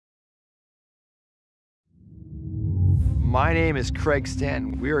My name is Craig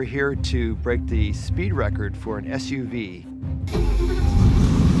Stanton. We are here to break the speed record for an SUV.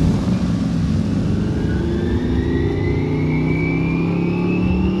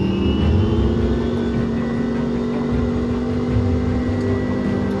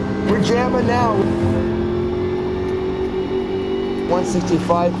 We're jamming now.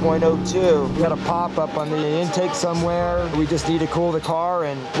 165.02. We got a pop up on the intake somewhere. We just need to cool the car,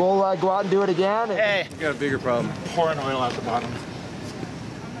 and we'll go out and do it again. Hey, we got a bigger problem. Pouring oil out the bottom.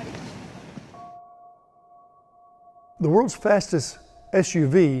 The world's fastest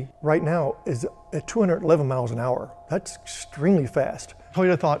SUV right now is at 211 miles an hour. That's extremely fast.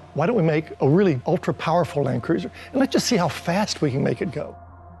 Toyota thought, why don't we make a really ultra powerful Land Cruiser, and let's just see how fast we can make it go.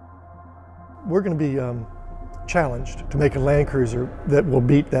 We're going to be challenged to make a Land Cruiser that will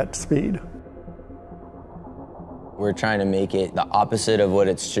beat that speed. We're trying to make it the opposite of what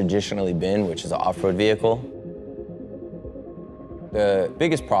it's traditionally been, which is an off-road vehicle. The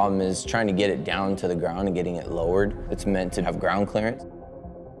biggest problem is trying to get it down to the ground and getting it lowered. It's meant to have ground clearance.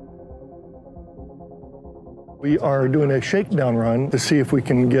 We are doing a shakedown run to see if we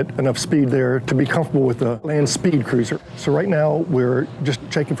can get enough speed there to be comfortable with the Land Speed Cruiser. So right now we're just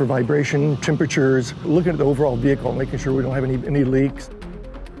checking for vibration, temperatures, looking at the overall vehicle, making sure we don't have any leaks.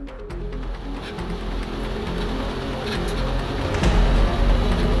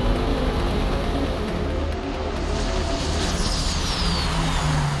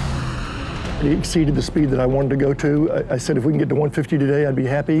 It exceeded the speed that I wanted to go to. I said if we can get to 150 today, I'd be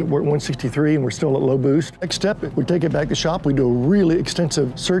happy. We're at 163 and we're still at low boost. Next step, we take it back to the shop. We do a really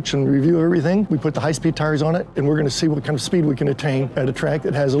extensive search and review of everything. We put the high-speed tires on it, and we're going to see what kind of speed we can attain at a track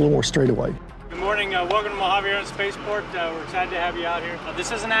that has a little more straightaway. Good morning. Welcome to Mojave Air and Spaceport. We're excited to have you out here.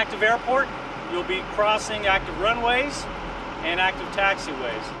 This is an active airport. You'll be crossing active runways and active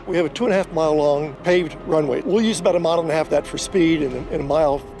taxiways. We have a 2.5 mile long paved runway. We'll use about 1.5 miles of that for speed and a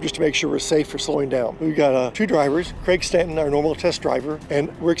mile just to make sure we're safe for slowing down. We've got two drivers, Craig Stanton, our normal test driver,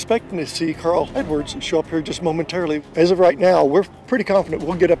 and we're expecting to see Carl Edwards show up here just momentarily. As of right now, we're pretty confident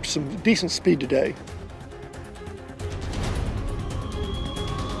we'll get up to some decent speed today.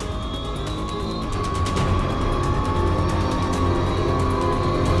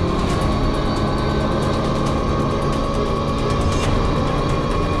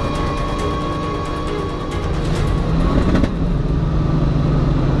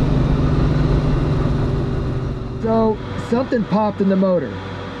 So something popped in the motor.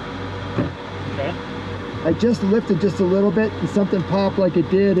 Okay. I just lifted just a little bit and something popped like it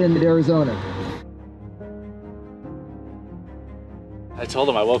did in Arizona. I told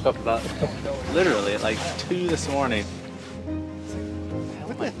him I woke up about, literally at like 2 this morning.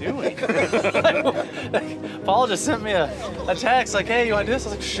 What am I doing? Paul just sent me a text like, hey, you want to do this? I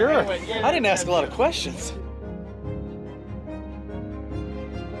was like, sure. I didn't ask a lot of questions.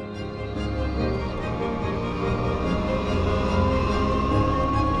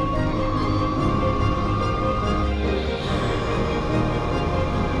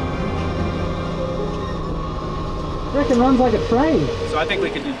 Freaking runs like a train. So I think we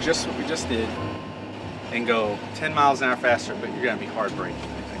could do just what we just did and go 10 miles an hour faster, but you're going to be hard braking,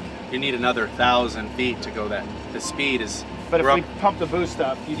 I think. You need another 1,000 feet to go that. The speed is... But if we pump the boost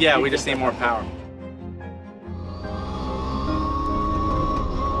up... Yeah, we just need more power.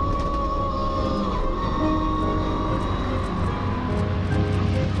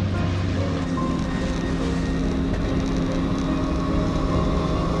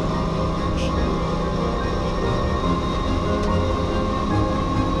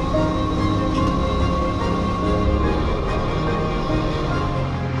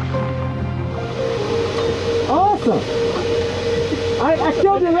 I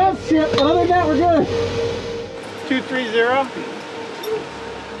killed the rev ship, but other than that, we're good. 230.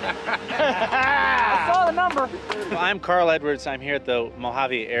 I saw the number. Well, I'm Carl Edwards. I'm here at the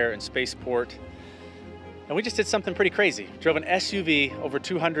Mojave Air and Spaceport. And we just did something pretty crazy. Drove an SUV over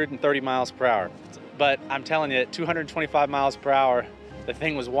 230 miles per hour. But I'm telling you, at 225 miles per hour, the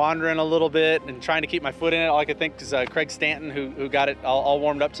thing was wandering a little bit and trying to keep my foot in it. All I could think is Craig Stanton, who got it all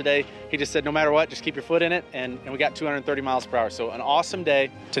warmed up today. He just said, no matter what, just keep your foot in it. And we got 230 miles per hour. So an awesome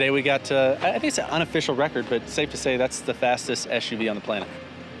day. Today we got, I think it's an unofficial record, but safe to say that's the fastest SUV on the planet.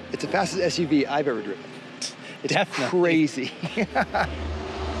 It's the fastest SUV I've ever driven. It's Definitely crazy.